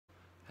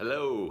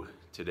Hello,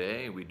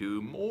 today we do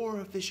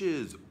more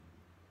fishes.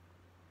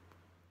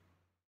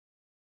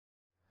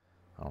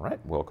 All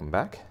right, welcome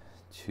back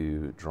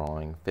to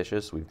drawing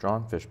fishes. We've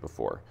drawn fish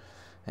before,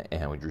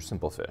 and we drew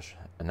simple fish.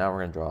 And now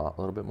we're gonna draw a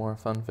little bit more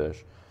fun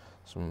fish,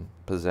 some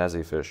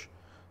pizzazzy fish.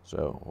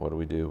 So what do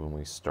we do when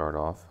we start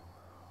off?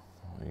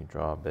 We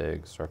draw a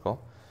big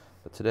circle.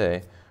 But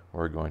today,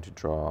 we're going to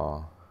draw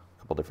a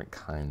couple different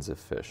kinds of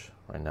fish.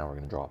 Right now, we're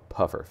gonna draw a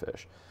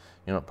pufferfish.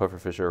 You know what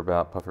pufferfish are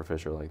about?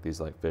 Pufferfish are like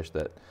these fish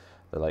that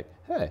they're like,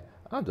 hey,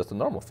 I'm just a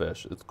normal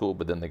fish. It's cool,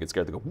 but then they get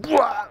scared. They go,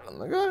 "Wah!" And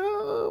like,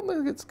 oh,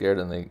 they get scared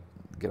and they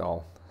get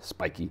all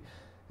spiky.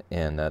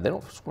 And they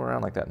don't swim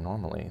around like that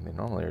normally. They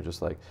normally are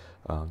just like,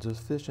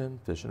 just fishing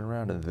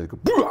around, and they go,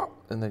 "Wah!"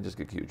 And they just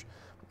get huge.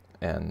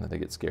 And they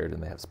get scared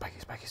and they have spiky,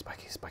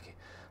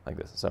 like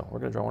this. So we're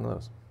gonna draw one of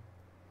those.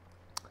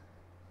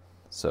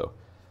 So,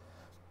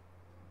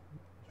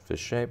 fish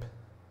shape,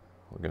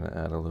 we're gonna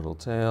add a little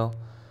tail.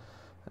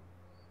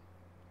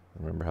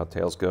 Remember how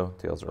tails go?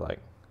 Tails are like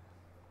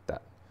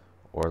that,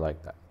 or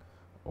like that,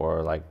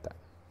 or like that,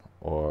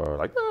 or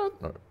like that,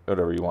 or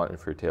whatever you want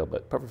for your tail,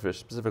 but pufferfish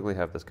specifically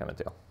have this kind of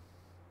tail.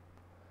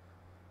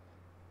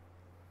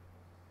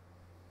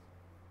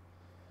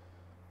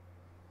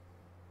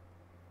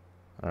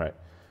 All right,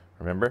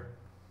 remember,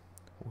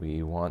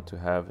 we want to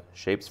have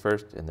shapes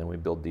first, and then we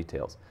build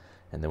details,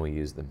 and then we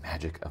use the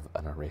magic of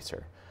an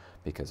eraser,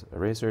 because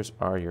erasers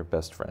are your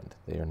best friend.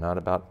 They are not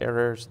about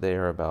errors, they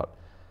are about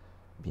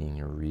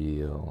being a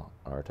real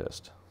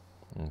artist.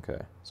 Okay,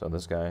 so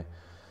this guy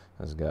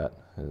has got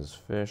his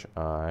fish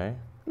eye,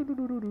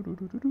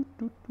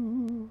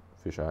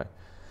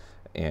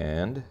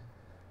 and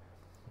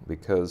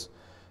because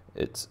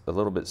it's a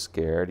little bit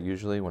scared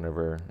usually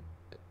whenever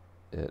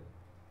it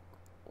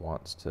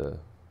wants to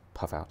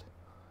puff out,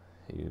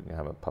 you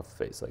have a puff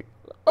face like,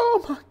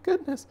 oh my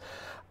goodness,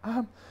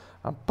 I'm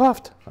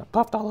puffed. I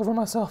puffed all over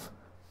myself.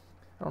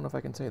 I don't know if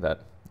I can say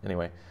that.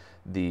 Anyway,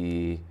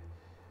 the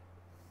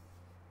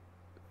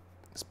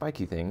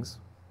spiky things,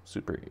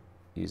 super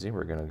easy.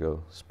 We're gonna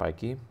go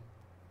spiky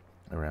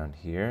around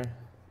here,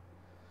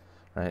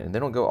 right? And they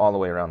don't go all the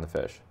way around the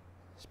fish.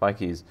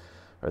 Spikies,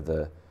 or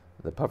the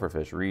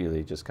pufferfish,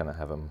 really just kind of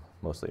have them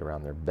mostly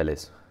around their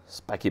bellies.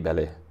 Spiky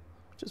belly,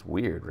 which is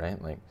weird, right?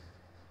 Like,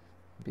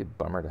 it'd be a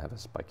bummer to have a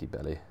spiky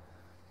belly.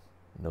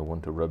 No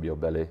one to rub your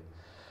belly.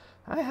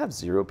 I have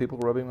 0 people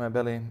rubbing my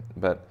belly,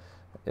 but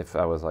if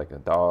I was like a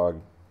dog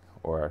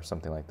or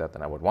something like that,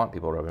 then I would want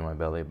people rubbing my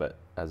belly, but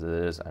as it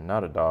is, I'm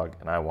not a dog,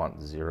 and I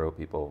want 0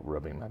 people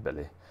rubbing my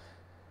belly.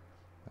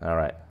 All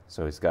right,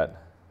 so he's got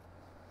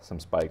some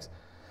spikes.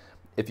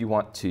 If you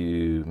want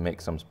to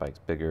make some spikes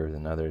bigger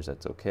than others,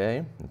 that's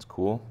okay, it's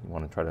cool. You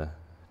want to try to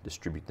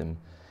distribute them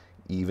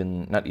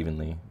not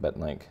evenly, but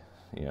like,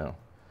 you know,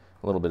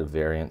 a little bit of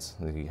variance.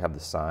 You have the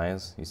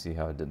size, you see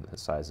how I did the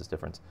size is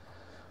different.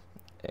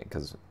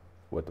 Because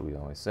what do we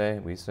always say?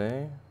 We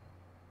say,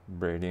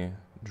 Brady,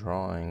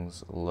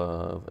 drawings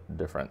love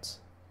difference.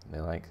 They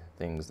like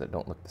things that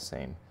don't look the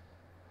same.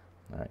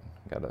 All right,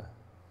 got a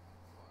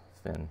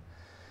fin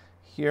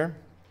here.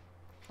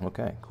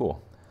 Okay,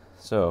 cool.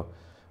 So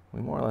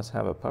we more or less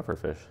have a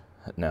pufferfish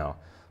now.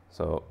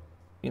 So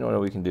you know what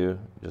we can do,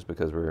 just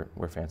because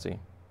we're fancy?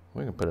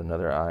 We can put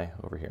another eye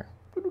over here,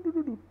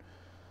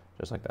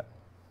 just like that.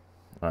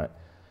 All right,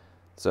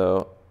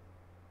 so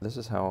this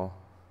is how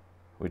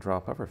we draw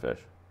a pufferfish,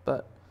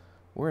 but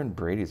we're in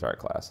Brady's art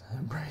class.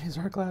 Brady's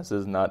art class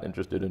is not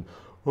interested in,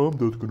 I'm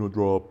just gonna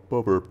draw a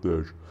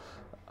pufferfish.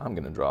 I'm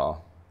gonna draw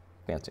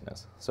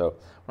fanciness. So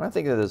when I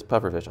think of this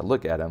pufferfish, I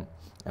look at him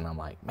and I'm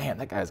like, man,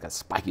 that guy's got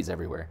spikies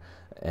everywhere.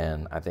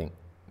 And I think,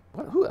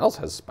 who else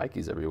has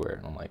spikies everywhere?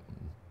 And I'm like,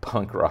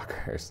 punk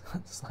rockers.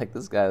 It's like,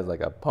 this guy is like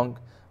a punk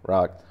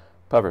rock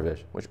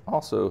pufferfish, which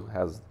also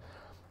has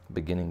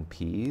beginning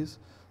P's.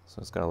 So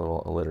it's got a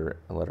little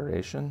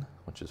alliteration,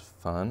 which is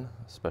fun,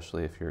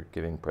 especially if you're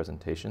giving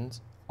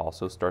presentations.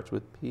 Also starts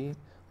with P.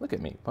 Look at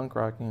me, punk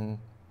rocking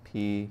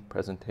P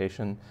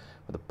presentation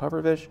with a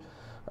pufferfish.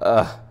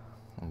 I'm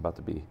about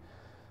to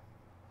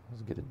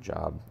let's get a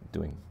job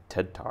doing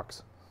TED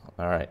Talks.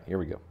 All right, here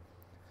we go.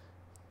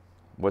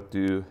 What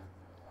do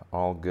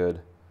all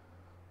good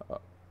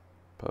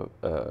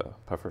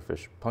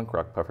pufferfish, punk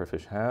rock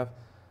pufferfish have?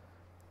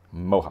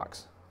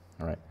 Mohawks.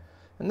 All right,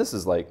 and this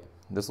is like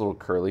this little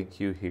curly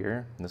Q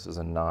here. This is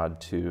a nod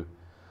to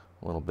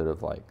a little bit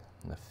of like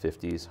the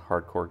 50s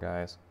hardcore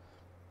guys,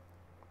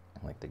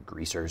 like the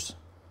Greasers.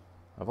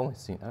 I've only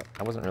seen,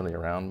 I wasn't really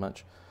around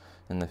much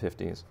in the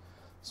 50s,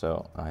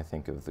 so I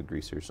think of the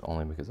Greasers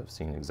only because I've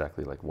seen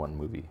exactly like one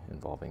movie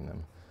involving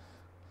them.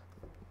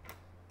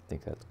 I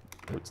think that's,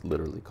 it's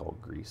literally called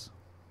Grease,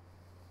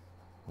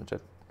 which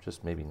I've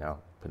just maybe now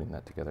putting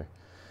that together.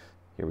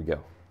 Here we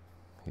go.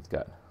 He's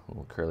got a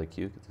little curly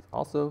Q, because it's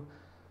also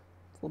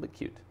a little bit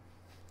cute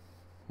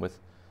with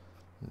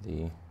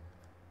the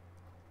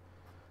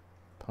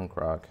punk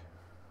rock.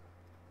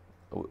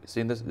 Oh,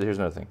 see, this, here's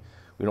another thing.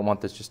 We don't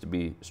want this just to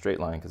be a straight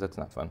line, because that's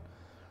not fun.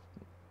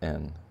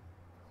 And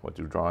what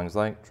do drawings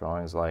like?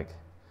 Drawings like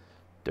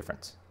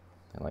difference.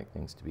 They like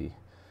things to be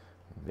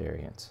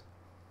Variance.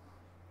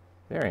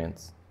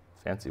 Variance,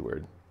 fancy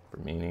word for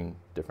meaning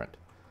different.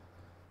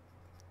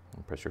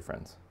 Impress your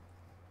friends.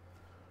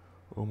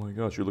 Oh my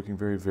gosh, you're looking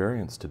very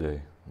variance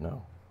today.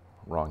 No,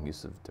 wrong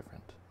use of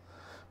different.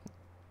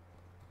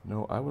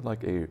 No, I would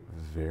like a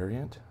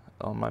variant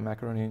on my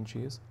macaroni and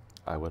cheese.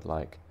 I would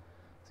like,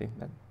 see,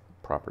 that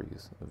proper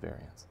use of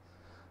variance.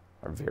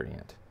 Or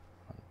variant.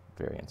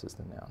 Variance is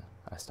the noun.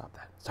 I stopped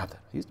that. Stop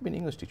that. I used to be an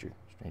English teacher,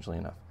 strangely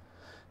enough.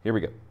 Here we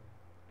go.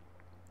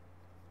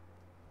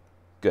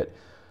 Good.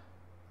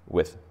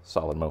 With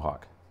solid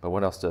mohawk. But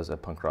what else does a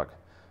punk rock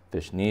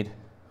fish need?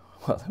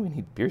 Well, we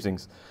need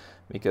piercings,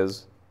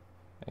 because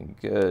a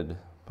good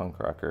punk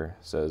rocker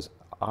says,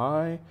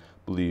 I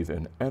believe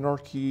in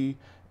anarchy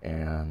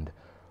and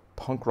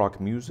punk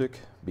rock music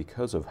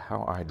because of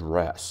how I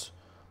dress,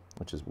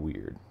 which is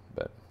weird,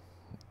 but,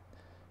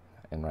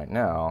 and right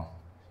now,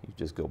 you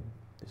just go,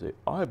 you say,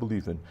 I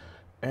believe in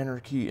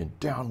anarchy and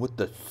down with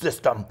the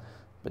system,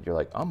 but you're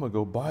like, I'm gonna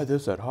go buy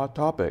this at Hot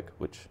Topic,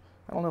 which,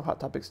 I don't know if Hot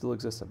Topic still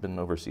exists, I've been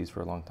overseas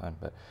for a long time,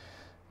 but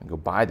and go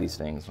buy these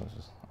things, which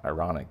is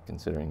ironic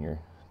considering your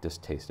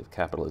distaste of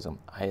capitalism.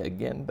 I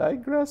again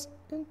digress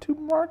into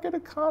market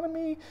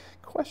economy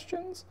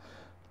questions.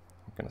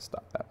 I'm gonna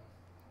stop that.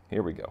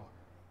 Here we go.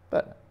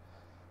 But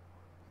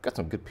got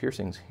some good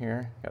piercings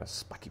here. Got a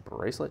spiky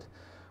bracelet.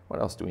 What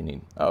else do we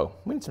need? Oh,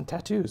 we need some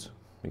tattoos,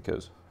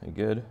 because a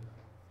good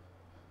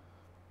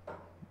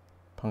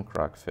punk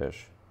rock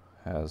fish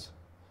has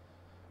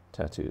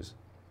tattoos.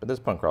 But this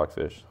punk rock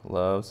fish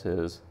loves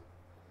his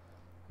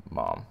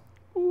mom.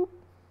 Oop.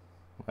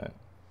 Right.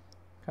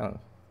 Kind of,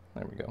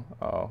 there we go.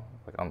 Oh,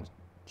 like on the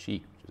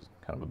cheek, which is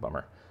kind of a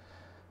bummer.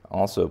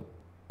 Also,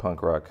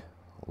 punk rock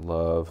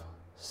love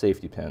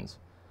safety pins.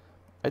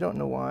 I don't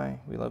know why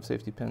we love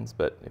safety pins,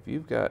 but if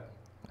you've got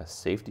a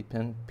safety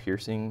pin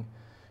piercing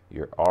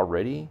your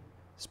already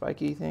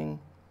spiky thing,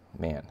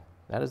 man,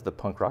 that is the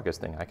punk rockest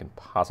thing I can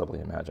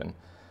possibly imagine.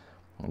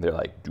 And they're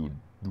like, dude,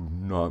 do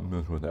not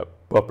mess with that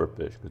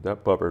pufferfish, because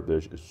that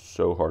pufferfish is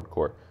so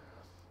hardcore.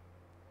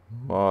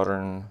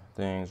 Modern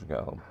things, we got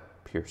a little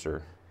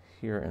piercer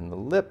here in the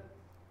lip,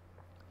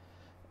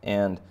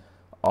 and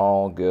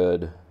all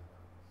good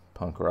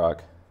punk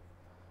rock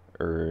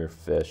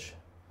fish,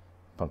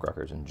 punk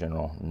rockers in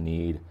general,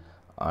 need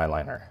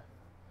eyeliner.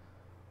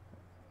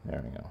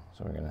 There we go.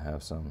 So we're going to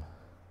have some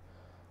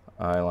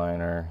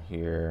eyeliner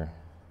here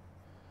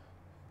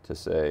to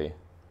say,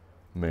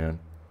 man,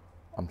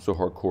 I'm so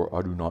hardcore,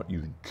 I do not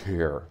even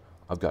care.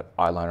 I've got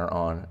eyeliner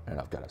on, and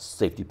I've got a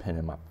safety pin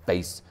in my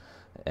face,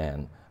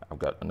 and I've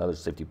got another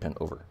safety pin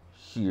over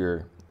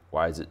here.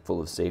 Why is it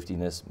full of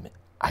safetiness?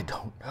 I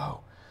don't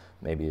know.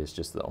 Maybe it's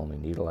just the only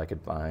needle I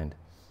could find.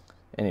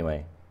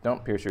 Anyway,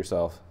 don't pierce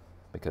yourself,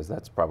 because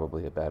that's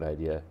probably a bad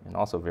idea and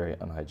also very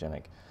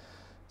unhygienic.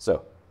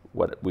 So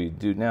what we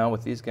do now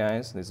with these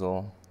guys, these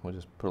little, we'll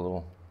just put a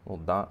little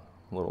dot,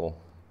 little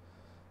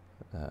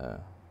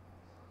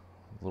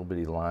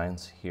bitty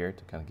lines here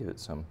to kind of give it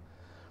some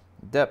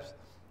depth.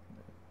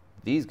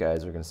 These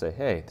guys are going to say,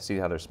 hey, see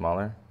how they're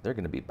smaller? They're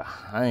going to be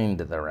behind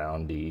the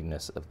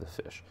roundiness of the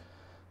fish.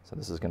 So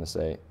this is going to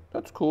say,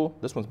 that's cool,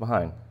 this one's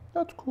behind.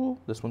 That's cool,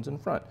 this one's in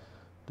front.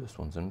 This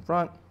one's in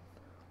front,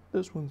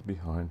 this one's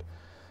behind.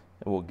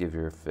 It will give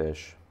your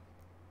fish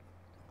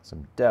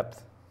some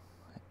depth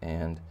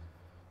and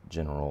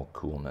general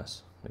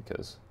coolness,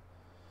 because,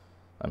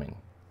 I mean,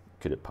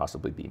 could it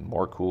possibly be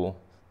more cool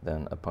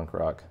than a punk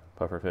rock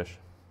pufferfish?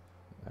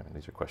 I mean,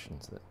 these are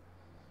questions that are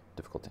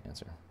difficult to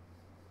answer.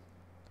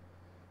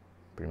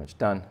 Pretty much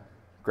done.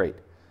 Great.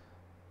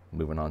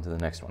 Moving on to the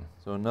next one.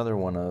 So another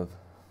one of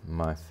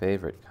my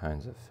favorite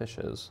kinds of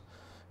fishes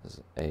is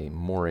a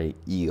moray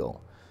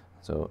eel.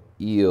 So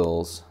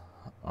eels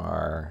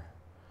are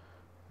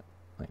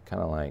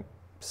kind of like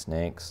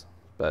snakes,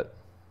 but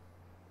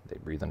they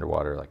breathe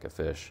underwater like a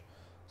fish.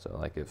 So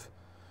like if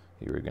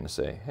you were going to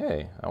say,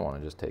 hey, I want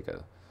to just take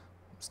a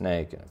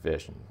snake and a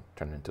fish and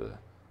turn it into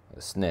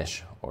a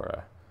snish or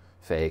a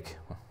fake,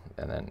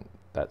 and then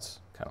that's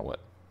kind of what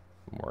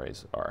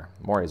morays are.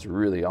 Morays are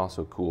really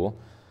also cool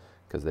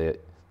because they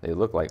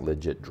look like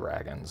legit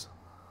dragons.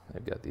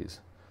 They've got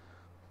these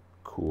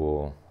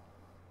cool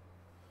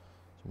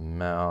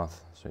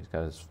mouth, so he's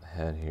got his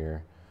head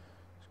here.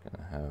 He's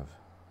going to have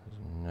his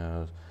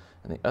nose.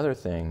 And the other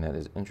thing that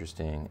is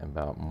interesting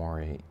about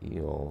moray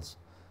eels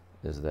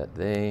is that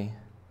they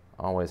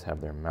always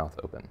have their mouth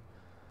open,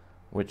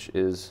 which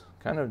is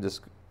kind of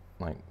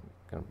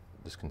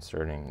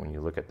disconcerting when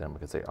you look at them,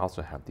 because they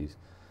also have these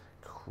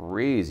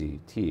crazy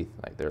teeth.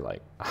 Like they're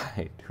like,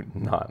 I do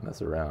not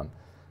mess around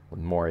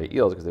with moray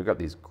eels, because they've got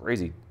these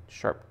crazy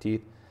sharp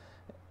teeth,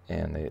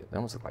 and they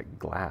almost look like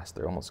glass.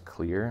 They're almost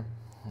clear,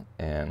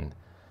 and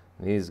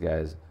these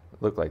guys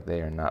look like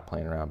they are not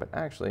playing around, but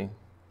actually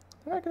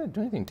they're not going to do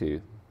anything to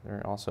you.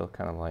 They're also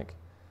kind of like,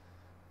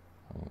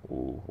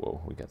 ooh, whoa,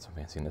 we got some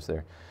fanciness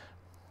there,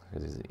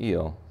 because he's an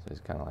eel, so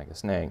he's kind of like a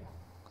snake.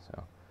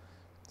 So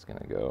it's going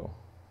to go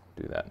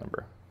do that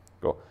number.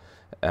 Go.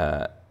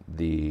 Let's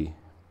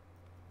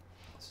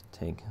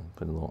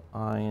put a little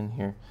eye in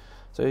here.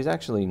 So he's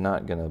actually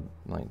not gonna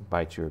like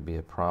bite you or be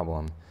a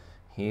problem.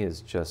 He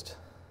is just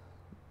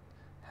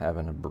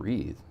having to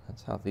breathe.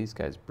 That's how these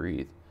guys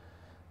breathe,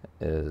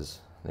 is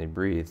they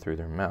breathe through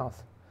their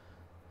mouth.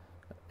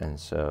 And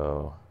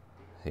so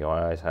they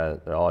always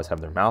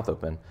have their mouth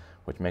open,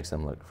 which makes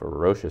them look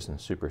ferocious and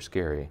super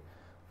scary.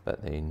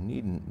 But they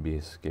needn't be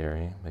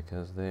scary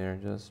because they're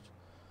just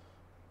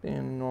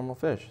being normal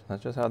fish.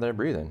 That's just how they're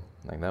breathing.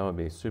 Like, that would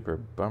be super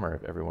bummer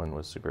if everyone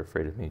was super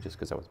afraid of me just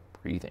because I was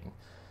breathing.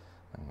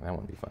 Like, that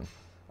wouldn't be fun.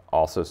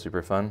 Also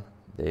super fun,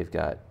 they've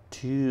got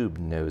tube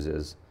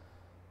noses.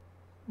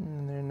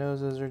 And their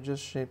noses are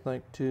just shaped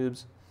like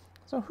tubes.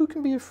 So who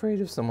can be afraid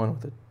of someone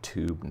with a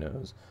tube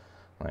nose?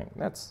 Like,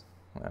 that's,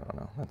 I don't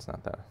know, that's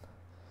not that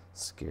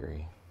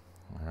scary.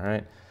 All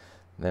right,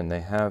 then they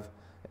have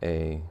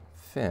a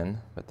fin,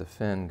 but the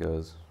fin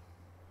goes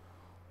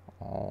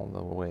all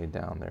the way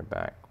down their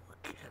back,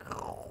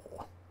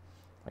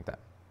 like that.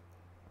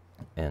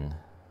 And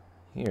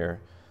here,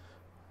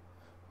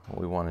 what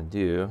we want to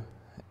do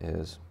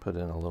is put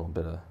in a little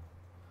bit of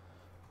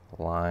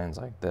lines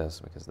like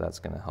this, because that's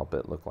going to help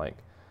it look like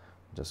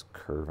just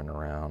curving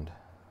around.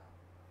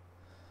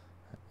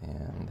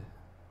 And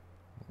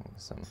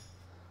some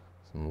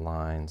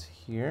lines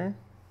here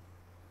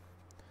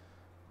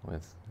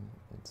with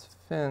its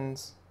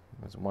fins.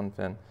 There's one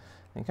fin,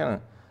 and kind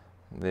of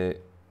the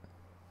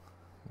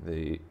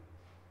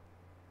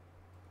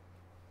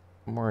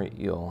moray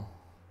eel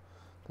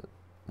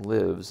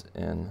lives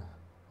in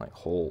like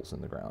holes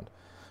in the ground,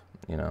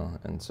 you know,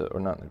 and so, or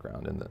not in the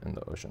ground, in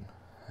the ocean,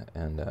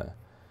 and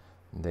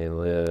they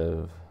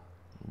live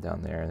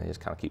down there, and they just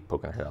kind of keep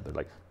poking their head out. They're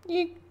like,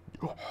 yeek,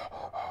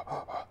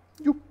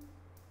 yoop,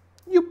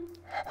 yoop,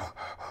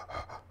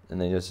 and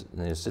they just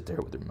sit there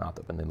with their mouth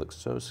open. They look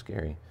so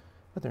scary,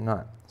 but they're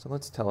not. So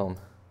let's tell them,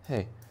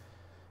 hey,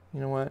 you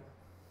know what?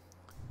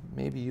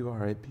 Maybe you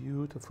are a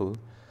beautiful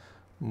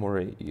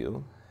moray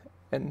eel,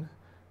 and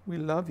we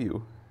love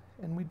you,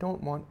 and we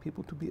don't want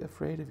people to be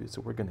afraid of you,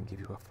 so we're going to give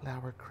you a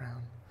flower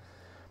crown.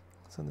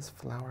 So this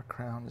flower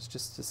crown is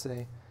just to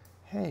say,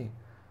 hey,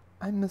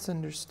 I'm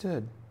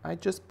misunderstood. I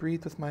just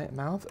breathe with my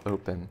mouth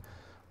open,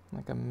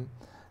 like and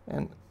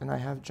I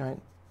have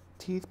giant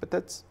teeth, but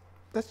that's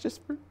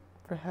just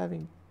for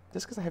having,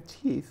 just because I have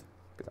teeth,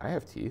 because I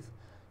have teeth,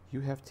 you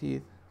have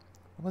teeth,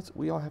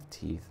 we all have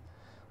teeth,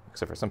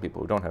 except for some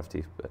people who don't have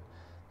teeth, but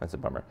that's a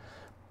bummer.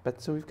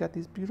 But so we've got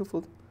these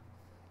beautiful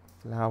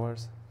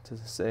flowers to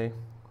say,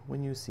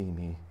 when you see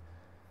me,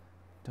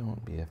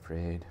 don't be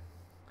afraid,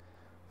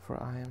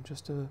 for I am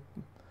just a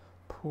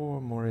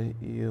poor moray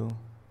eel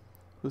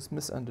who's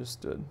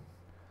misunderstood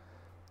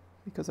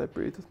because I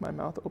breathe with my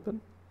mouth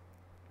open,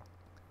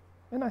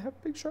 and I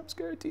have big, sharp,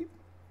 scary teeth,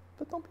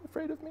 but don't be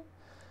afraid of me.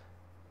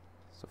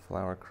 So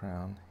flower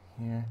crown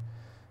here,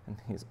 and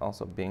he's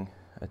also being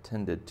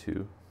attended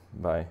to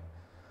by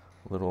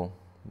little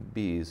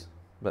bees,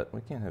 but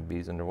we can't have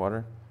bees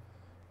underwater.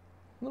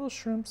 Little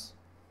shrimps,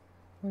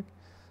 like,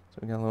 so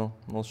we got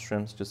little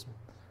shrimps just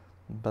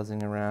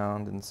buzzing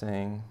around and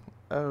saying,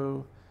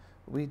 oh,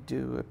 we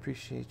do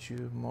appreciate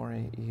you,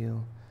 moray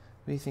eel.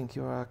 We think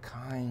you are a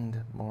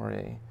kind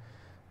moray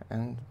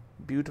and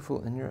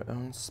beautiful in your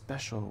own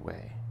special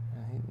way.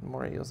 And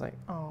moray eel's like,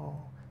 oh,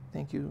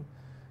 thank you,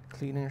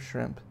 cleaner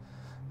shrimp.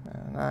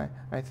 And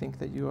I think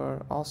that you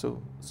are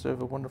also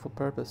serve a wonderful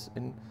purpose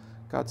in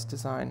God's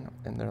design.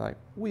 And they're like,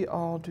 we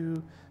all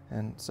do.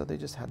 And so they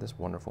just had this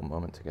wonderful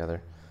moment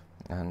together.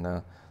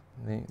 And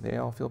they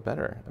all feel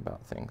better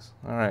about things.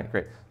 All right,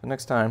 great. The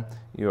next time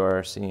you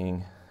are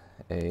seeing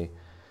a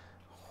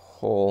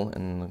hole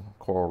in the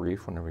coral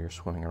reef whenever you're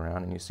swimming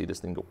around and you see this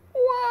thing go,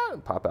 wah,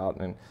 pop out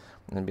and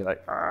be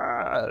like,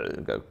 ah,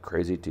 got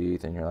crazy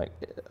teeth, and you're like,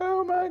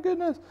 oh my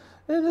goodness,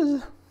 it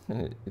is,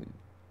 and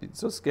it's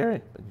so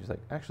scary. But you're like,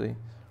 actually,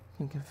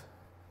 think of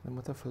them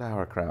with a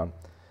flower crown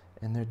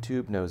and their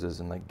tube noses,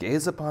 and like,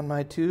 gaze upon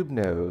my tube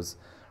nose,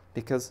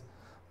 because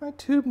my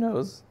tube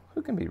nose,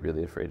 who can be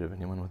really afraid of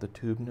anyone with a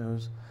tube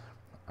nose?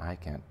 I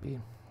can't be.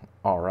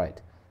 All right.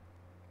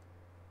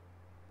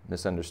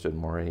 Misunderstood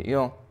moray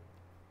eel.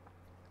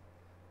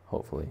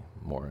 Hopefully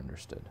more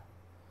understood.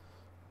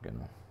 I'm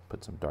gonna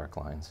put some dark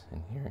lines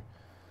in here.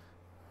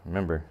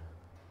 Remember,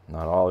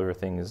 not all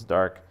everything is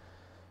dark,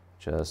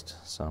 just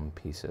some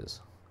pieces,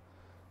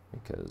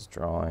 because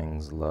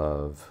drawings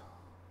love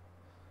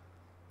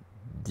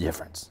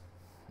difference.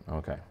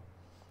 Okay,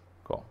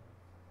 cool.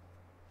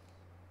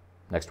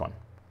 Next one.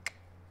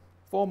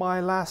 For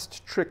my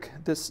last trick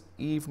this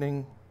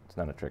evening, it's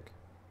not a trick,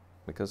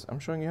 because I'm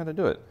showing you how to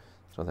do it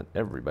so that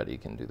everybody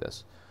can do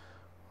this.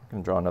 I'm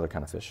gonna draw another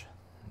kind of fish.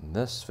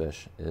 This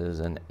fish is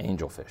an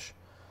angelfish.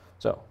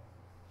 So,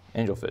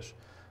 angelfish,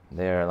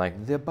 they're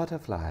like the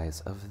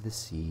butterflies of the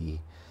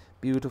sea.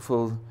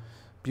 Beautiful,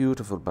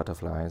 beautiful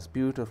butterflies,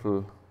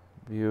 beautiful,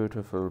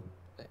 beautiful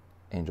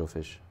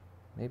angelfish.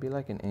 Maybe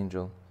like an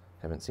angel.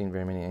 Haven't seen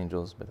very many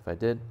angels, but if I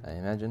did, I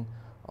imagine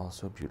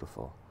also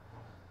beautiful.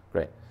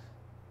 Great.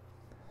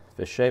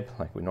 Fish shape,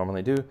 like we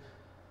normally do.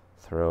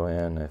 Throw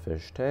in a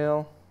fish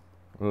tail,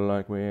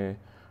 like we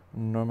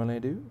normally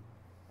do.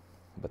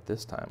 But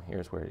this time,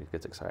 here's where it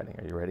gets exciting.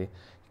 Are you ready?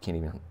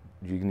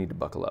 You need to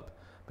buckle up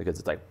because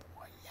it's like,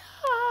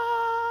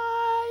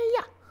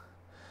 yeah.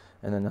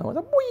 And then now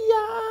it's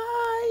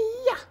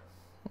yeah.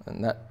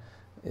 And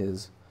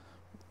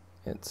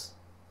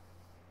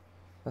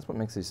that's what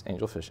makes these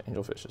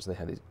angelfishes. They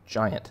have these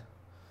giant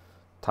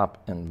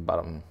top and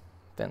bottom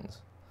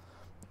fins.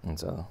 And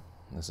so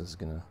this is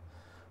gonna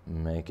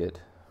make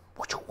it,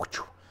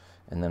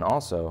 and then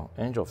also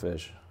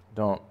angelfish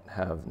don't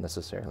have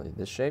necessarily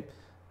this shape,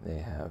 they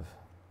have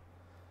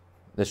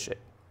this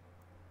shape,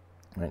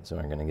 right? So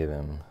I'm gonna give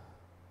him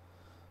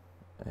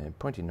a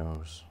pointy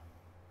nose,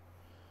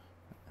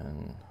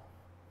 and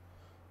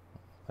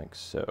like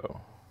so.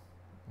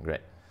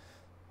 Great.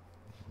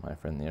 My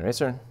friend the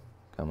eraser,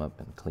 come up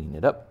and clean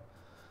it up.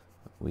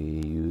 We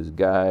use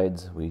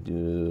guides, we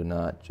do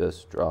not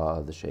just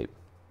draw the shape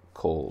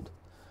cold.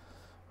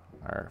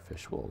 Our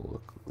fish will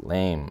look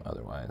lame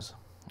otherwise.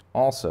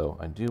 Also,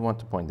 I do want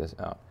to point this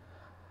out.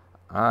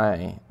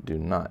 I do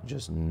not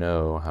just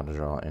know how to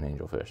draw an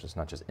angelfish. It's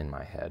not just in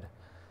my head.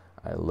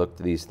 I looked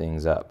these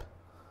things up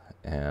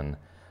and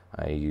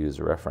I use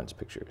reference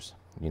pictures.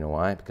 You know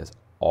why? Because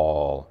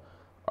all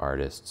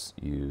artists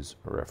use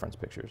reference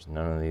pictures.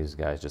 None of these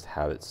guys just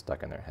have it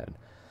stuck in their head.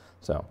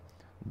 So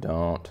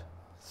don't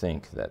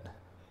think that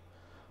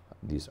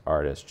these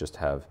artists just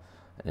have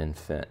an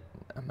infinite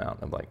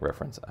amount of like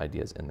reference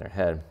ideas in their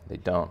head. They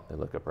don't. They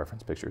look up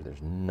reference pictures.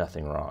 There's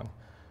nothing wrong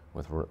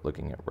with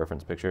looking at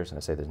reference pictures, and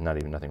I say there's not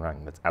even nothing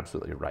wrong. That's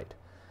absolutely right.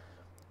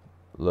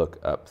 Look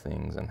up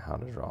things and how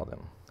to draw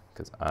them,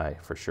 because I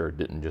for sure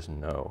didn't just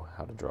know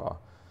how to draw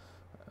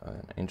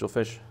an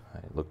angelfish. I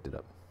looked it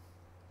up.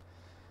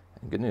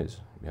 And good news,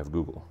 you have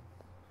Google,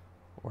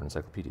 or an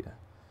encyclopedia,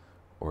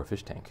 or a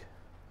fish tank,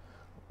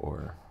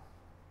 or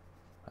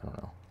I don't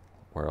know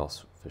where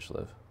else fish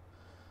live.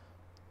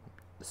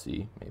 The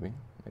sea, maybe.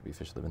 Maybe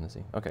fish live in the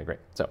sea. Okay, great.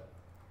 So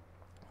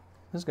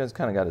this guy's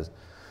kind of got his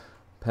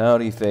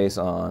pouty face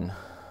on.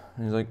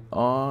 And he's like,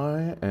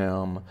 I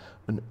am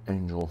an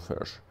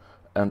angelfish,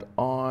 and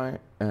I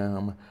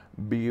am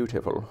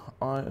beautiful.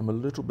 I am a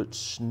little bit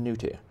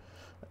snooty.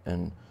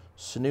 And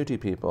snooty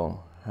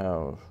people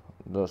have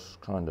this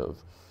kind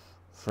of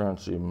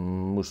fancy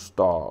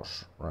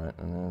mustache, right?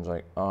 And then he's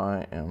like,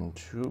 I am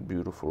too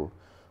beautiful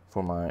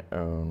for my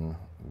own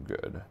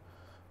good.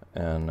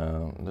 And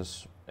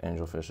this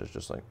angelfish is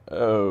just like,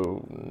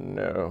 oh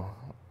no,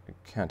 I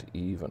can't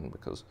even,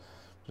 because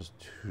just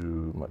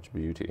too much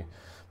beauty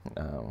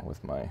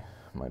with my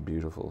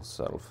beautiful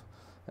self.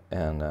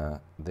 And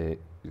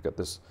you've got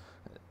this,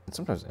 and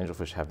sometimes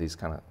angelfish have these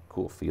kind of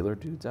cool feeler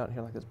dudes out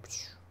here like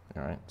this.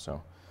 All right,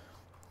 so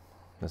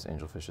this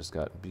angelfish has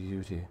got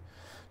beauty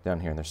down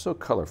here, and they're so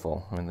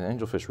colorful. I mean, the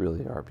angelfish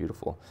really are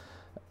beautiful,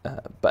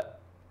 but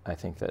I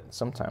think that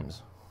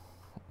sometimes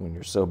when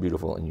you're so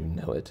beautiful and you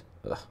know it,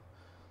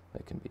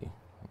 that can be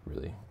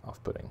really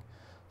off-putting.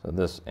 So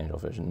this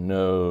angelfish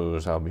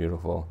knows how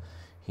beautiful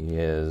he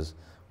is,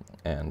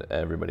 and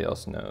everybody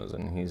else knows,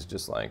 and he's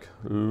just like,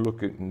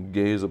 look and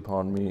gaze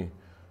upon me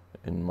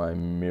in my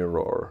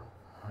mirror.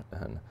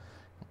 And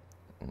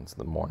it's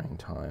the morning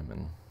time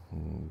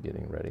and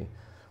getting ready,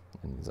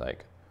 and he's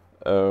like,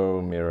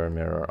 oh, mirror,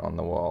 mirror on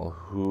the wall,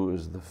 who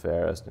is the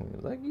fairest? And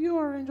he's like, you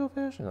are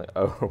angelfish. And like,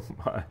 oh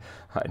my,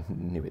 I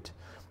knew it.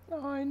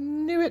 I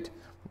knew it.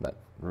 But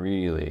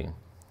really,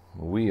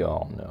 we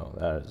all know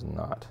that is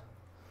not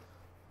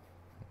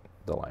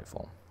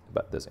delightful.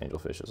 But this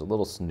angelfish is a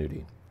little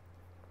snooty.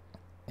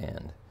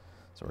 And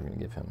so we're going to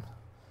give him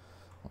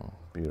a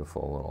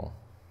beautiful little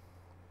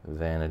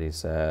vanity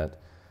set,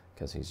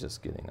 because he's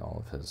just getting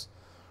all of his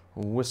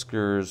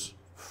whiskers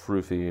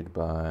froofied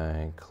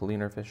by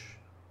cleaner fish,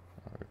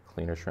 or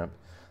cleaner shrimp.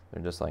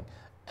 They're just like,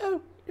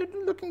 oh, you're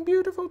looking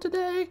beautiful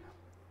today,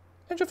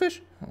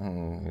 angelfish.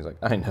 And he's like,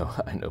 I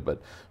know,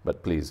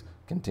 but please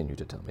continue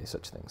to tell me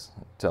such things.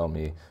 Tell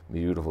me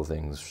beautiful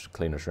things,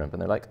 cleaner shrimp.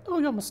 And they're like, oh,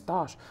 your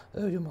mustache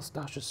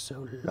is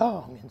so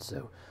long and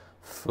so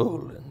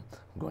full, and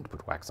I'm going to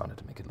put wax on it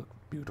to make it look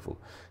beautiful,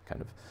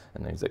 kind of.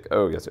 And then he's like,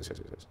 oh, yes,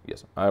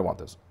 I want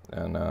this.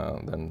 And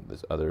then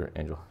this other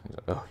angel, he's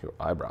like, oh, your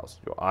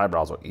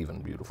eyebrows are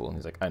even beautiful. And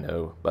he's like, I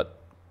know,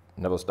 but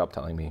never stop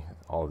telling me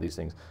all of these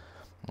things.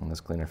 And this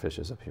cleaner fish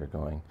is up here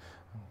going,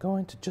 I'm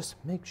going to just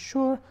make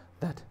sure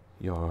that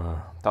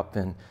your top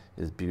fin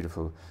is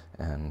beautiful.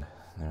 And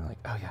they're like,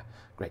 oh yeah,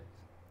 great.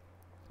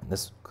 And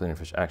this cleaner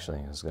fish actually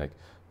is like,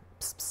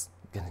 psst, psst,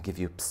 gonna give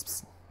you psst,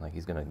 psst, like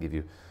he's gonna give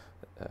you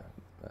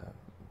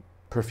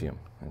perfume.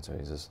 And so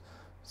he's just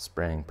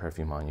spraying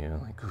perfume on you,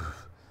 like,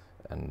 oof.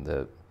 And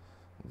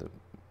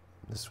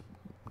this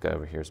guy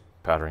over here is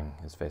powdering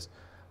his face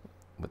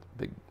with a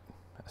big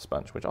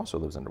sponge, which also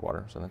lives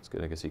underwater, so that's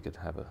good. I guess he could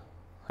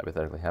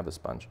hypothetically have a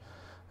sponge.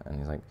 And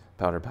he's like,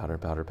 powder, powder,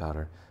 powder,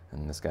 powder.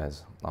 And this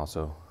guy's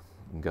also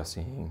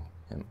gussying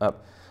him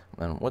up.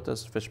 And what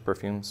does fish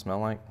perfume smell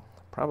like?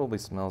 Probably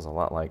smells a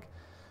lot like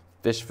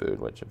fish food,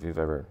 which if you've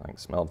ever like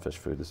smelled fish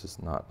food, this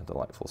is not a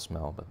delightful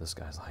smell, but this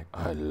guy's like,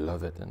 I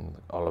love it, and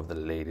all of the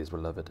ladies will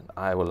love it, and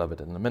I will love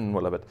it, and the men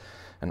will love it,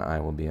 and I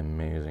will be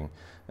amazing.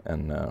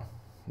 And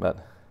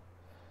but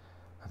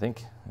I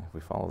think if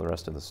we follow the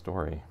rest of the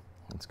story,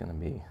 it's going to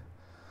be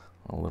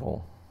a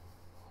little,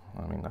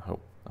 I mean, I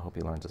hope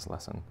he learns his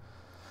lesson.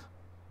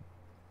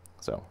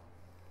 So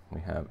we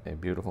have a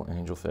beautiful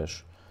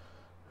angelfish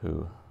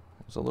who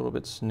is a little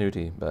bit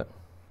snooty, but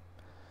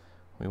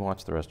we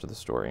watch the rest of the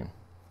story.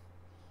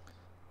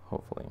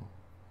 Hopefully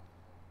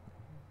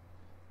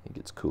he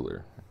gets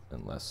cooler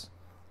and less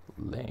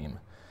lame.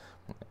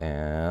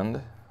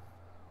 And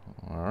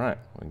all right,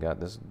 we got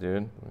this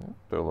dude.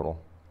 Throw a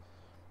little,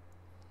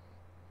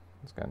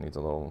 this guy needs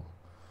a little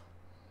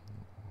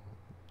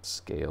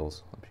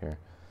scales up here.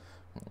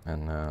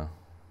 And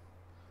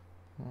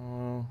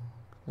oh,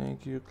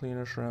 thank you,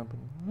 cleaner shrimp.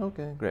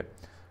 Okay, great,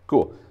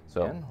 cool.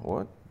 So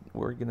what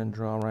we're gonna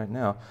draw right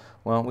now,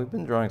 well, we've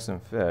been drawing some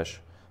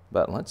fish,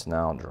 but let's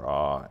now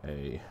draw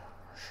a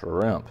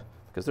shrimp,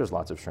 because there's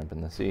lots of shrimp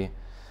in the sea,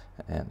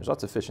 and there's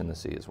lots of fish in the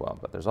sea as well,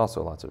 but there's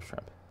also lots of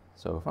shrimp.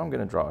 So if I'm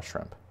gonna draw a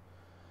shrimp,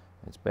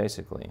 it's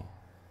basically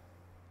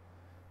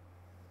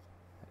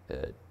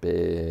a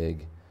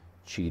big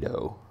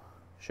Cheeto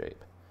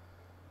shape.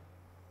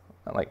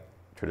 Not like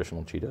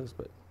traditional Cheetos,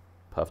 but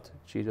puffed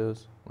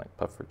Cheetos, like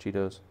puffer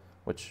Cheetos,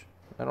 which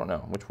I don't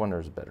know, which one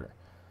is better,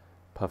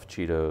 puffed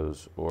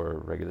Cheetos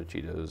or regular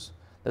Cheetos.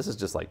 This is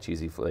just like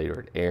cheesy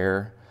flavored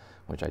air,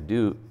 which I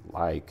do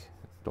like,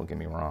 don't get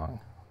me wrong.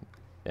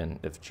 And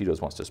if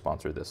Cheetos wants to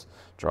sponsor this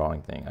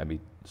drawing thing, I'd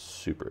be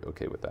super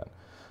okay with that.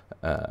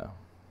 I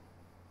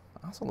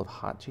also love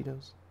hot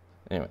Cheetos.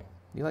 Anyway,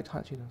 you like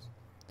hot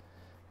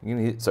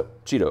Cheetos? So,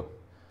 Cheeto,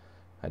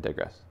 I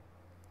digress.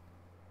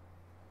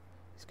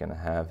 He's gonna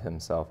have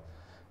himself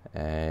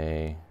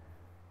a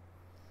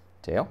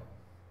tail,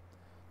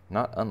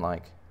 not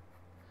unlike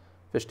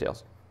fish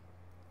tails.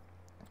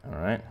 All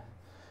right,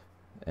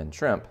 and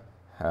shrimp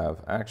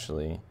have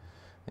actually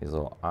these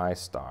little eye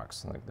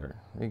stalks. Like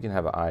you can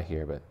have an eye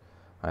here, but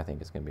I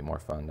think it's gonna be more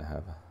fun to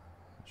have a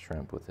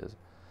shrimp with his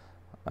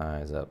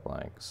eyes up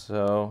like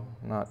so,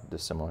 not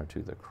dissimilar to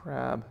the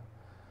crab.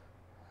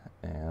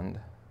 And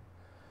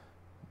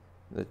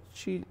the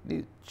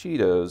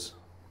Cheetos,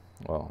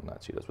 well,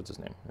 not Cheetos, what's his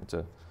name? It's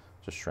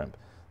just shrimp.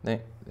 They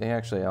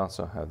actually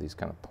also have these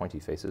kind of pointy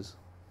faces,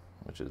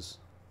 which is,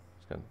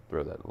 just gonna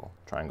throw that little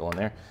triangle in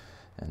there.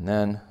 And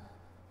then,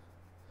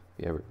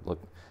 if you ever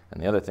look,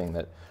 and the other thing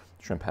that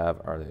shrimp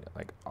have are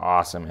like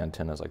awesome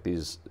antennas. Like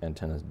these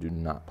antennas do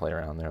not play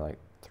around. They're like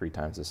 3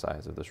 times the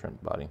size of the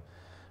shrimp body.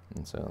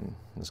 And so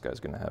this guy's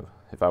gonna have,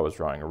 if I was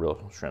drawing a real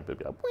shrimp, it'd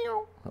be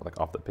like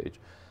off the page.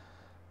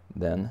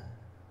 Then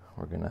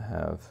we're gonna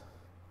have,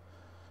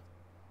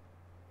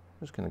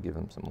 I'm just gonna give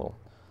him some little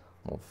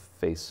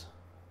face,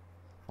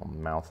 little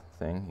mouth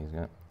thing. He's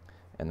gonna,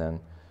 and then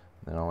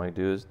all I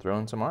do is throw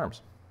in some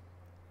arms.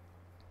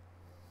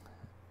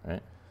 All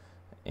right,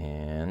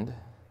 and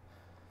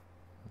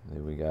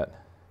then we got,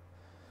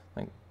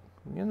 like,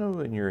 you know,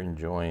 when you're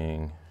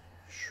enjoying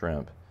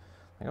shrimp,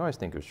 I always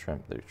think of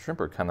shrimp. The shrimp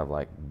are kind of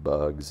like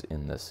bugs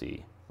in the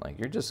sea. Like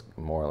you're just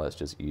more or less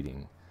just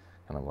eating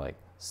kind of like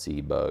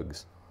sea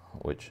bugs,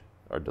 which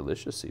are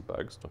delicious sea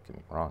bugs, don't get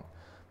me wrong.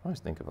 I always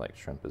think of like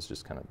shrimp as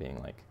just kind of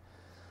being like,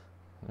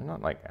 they're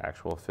not like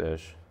actual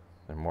fish.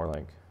 They're more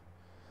like,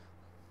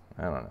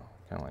 I don't know,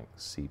 kind of like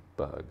sea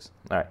bugs.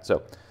 All right,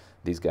 so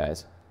these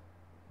guys,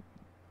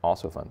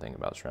 also a fun thing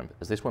about shrimp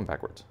is they swim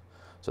backwards.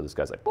 So this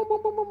guy's like, boom,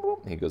 boom, boom, boom, boom.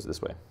 He goes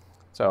this way.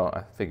 So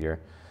I figure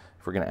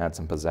if we're gonna add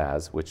some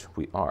pizzazz, which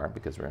we are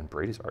because we're in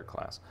Brady's art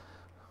class,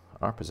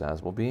 our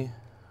pizzazz will be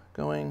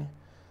going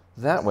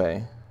that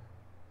way.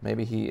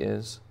 Maybe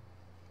he's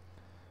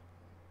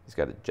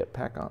got a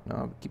jetpack on. No,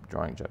 I'll keep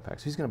drawing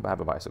jetpacks. He's gonna have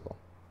a bicycle.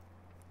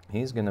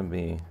 He's gonna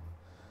be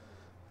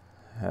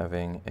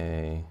having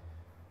a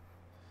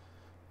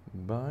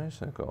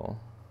bicycle,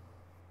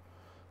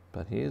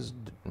 but he's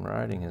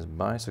riding his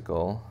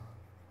bicycle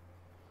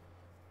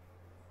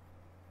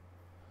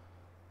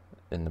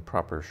in the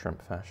proper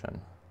shrimp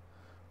fashion,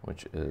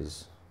 which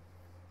is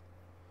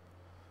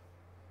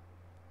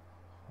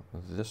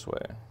this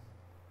way.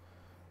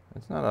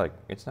 It's not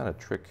a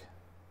trick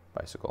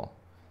bicycle.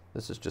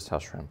 This is just how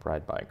shrimp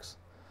ride bikes,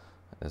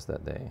 is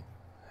that they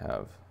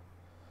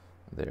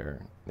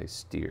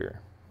steer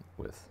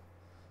with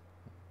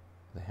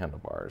the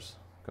handlebars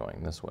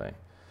going this way,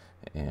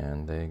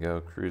 and they go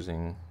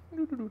cruising.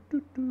 There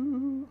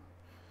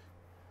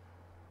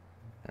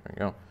we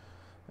go,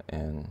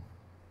 and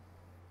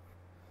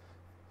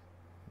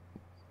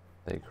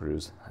they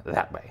cruise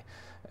that way.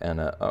 And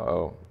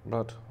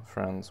but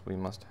friends, we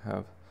must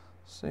have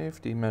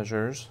safety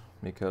measures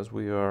because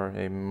we are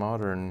a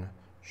modern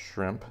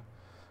shrimp.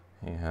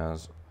 He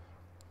has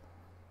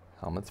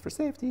helmets for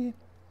safety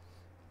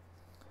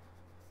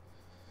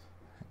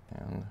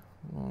and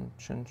a little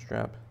chin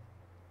strap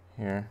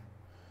here,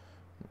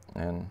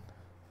 and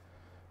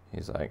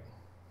he's like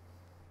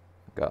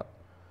got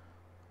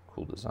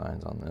cool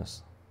designs on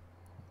this,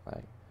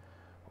 like,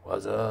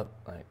 what's up,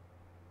 like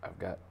I've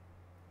got,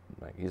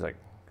 like, he's like,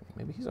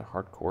 maybe he's a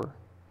hardcore.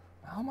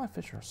 All my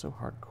fish are so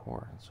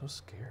hardcore and so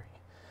scary.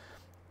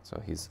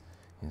 So he's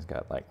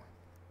got like,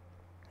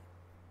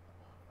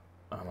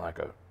 I'm like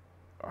a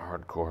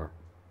hardcore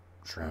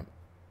shrimp,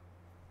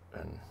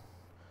 and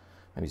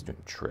he's doing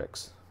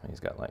tricks. And he's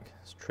got like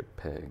his trick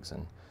pegs,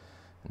 and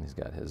he's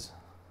got his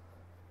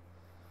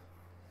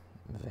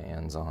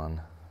Vans on,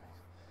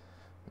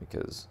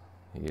 because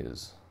he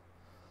is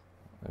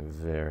a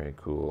very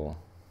cool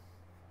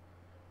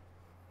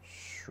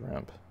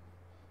shrimp.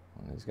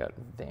 And he's got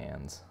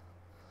Vans,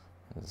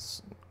 and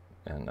he's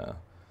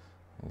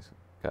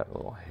got a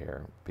little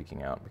hair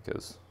peeking out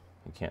because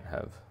you can't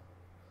have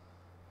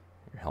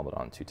your helmet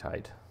on too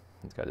tight.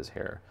 He's got his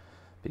hair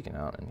peeking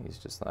out, and he's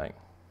just like,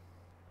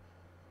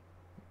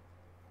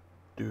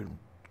 dude,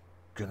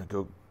 gonna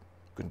go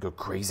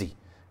crazy,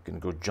 gonna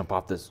go jump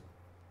off this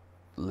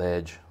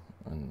ledge.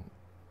 And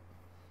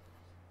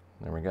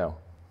there we go,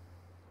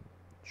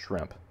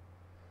 shrimp.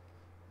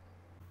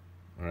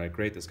 All right,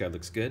 great, this guy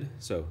looks good.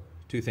 So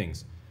 2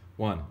 things.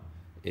 1,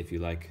 if you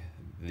like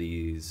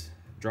these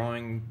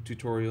drawing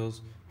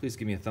tutorials, please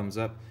give me a thumbs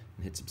up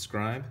and hit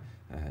subscribe.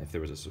 If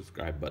there was a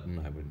subscribe button,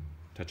 I would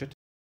touch it.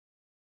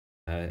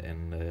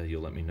 And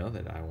you'll let me know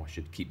that I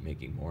should keep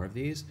making more of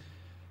these.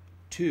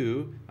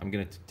 2, I'm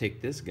going to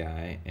take this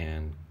guy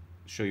and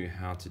show you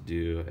how to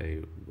do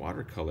a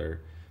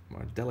watercolor,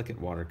 more delicate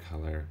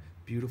watercolor,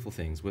 beautiful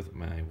things with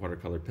my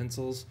watercolor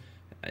pencils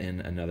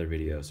in another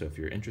video. So if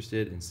you're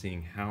interested in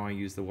seeing how I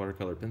use the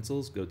watercolor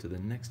pencils, go to the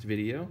next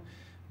video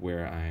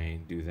where I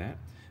do that.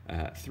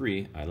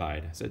 3, I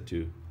lied. I said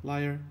 2.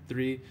 Liar.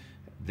 3,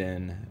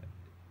 then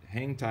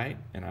hang tight,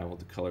 and I will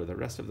color the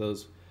rest of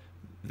those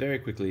very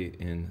quickly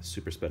in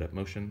super sped up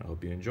motion. I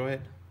hope you enjoy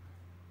it.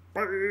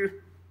 Bye.